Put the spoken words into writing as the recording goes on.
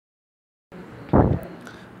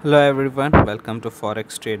Hello everyone, welcome to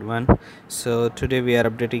Forex Trade 1. So today we are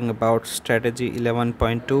updating about strategy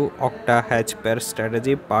 11.2 OCTA hedge pair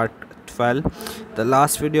strategy part 12. The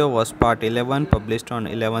last video was part 11 published on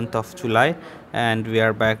 11th of July and we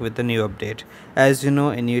are back with a new update. As you know,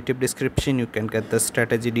 in YouTube description you can get the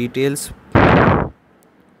strategy details,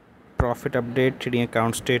 profit update, trading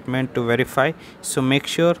account statement to verify, so make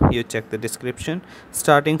sure you check the description.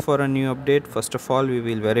 Starting for a new update, first of all we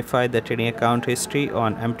will verify the trading account history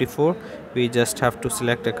on MT4. We just have to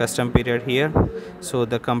select a custom period here, so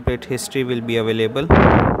the complete history will be available.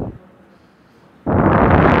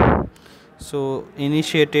 So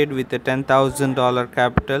initiated with a $10,000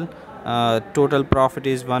 capital, total profit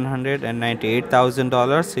is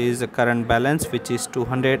 $198,000 is the current balance, which is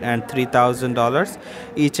 $203,000.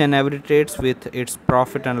 Each and every trades with its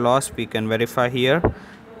profit and loss we can verify here,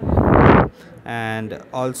 and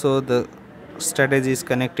also the strategy is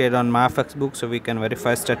connected on MAFX book, so we can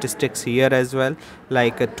verify statistics here as well,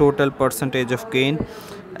 like a total percentage of gain,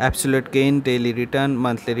 absolute gain, daily return,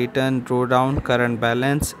 monthly return, drawdown, current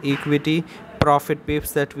balance, equity, profit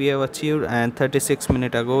pips that we have achieved, and 36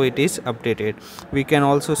 minutes ago it is updated. We can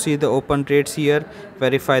also see the open trades here,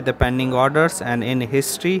 verify the pending orders, and in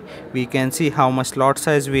history we can see how much lot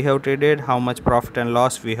size we have traded, how much profit and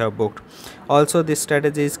loss we have booked. Also this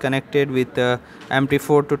strategy is connected with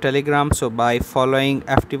MT4 to Telegram, so by following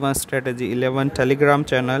FT1 strategy 11 Telegram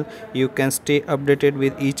channel you can stay updated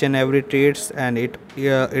with each and every trades and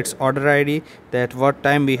its order ID, that what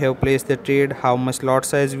time we have placed the trade, how much lot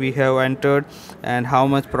size we have entered, and how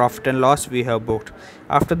much profit and loss we have booked.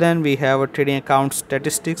 After then we have a trading account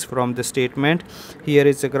statistics from the statement. Here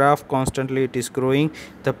is a graph, constantly it is growing.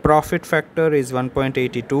 The profit factor is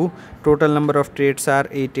 1.82, total number of trades are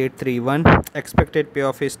 8831, expected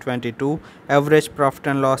payoff is 22, average profit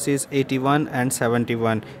and loss is 81 and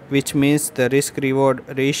 71, which means the risk reward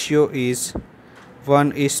ratio is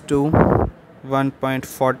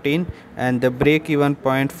 1:1.14, and the break even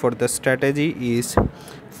point for the strategy is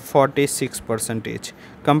 46%.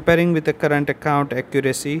 Comparing with the current account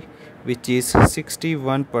accuracy, which is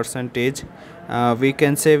 61%, we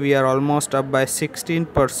can say we are almost up by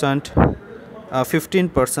 16%,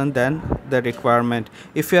 15% than the requirement.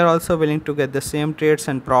 If you are also willing to get the same trades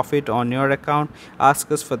and profit on your account,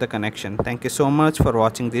 ask us for the connection. Thank you so much for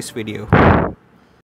watching this video.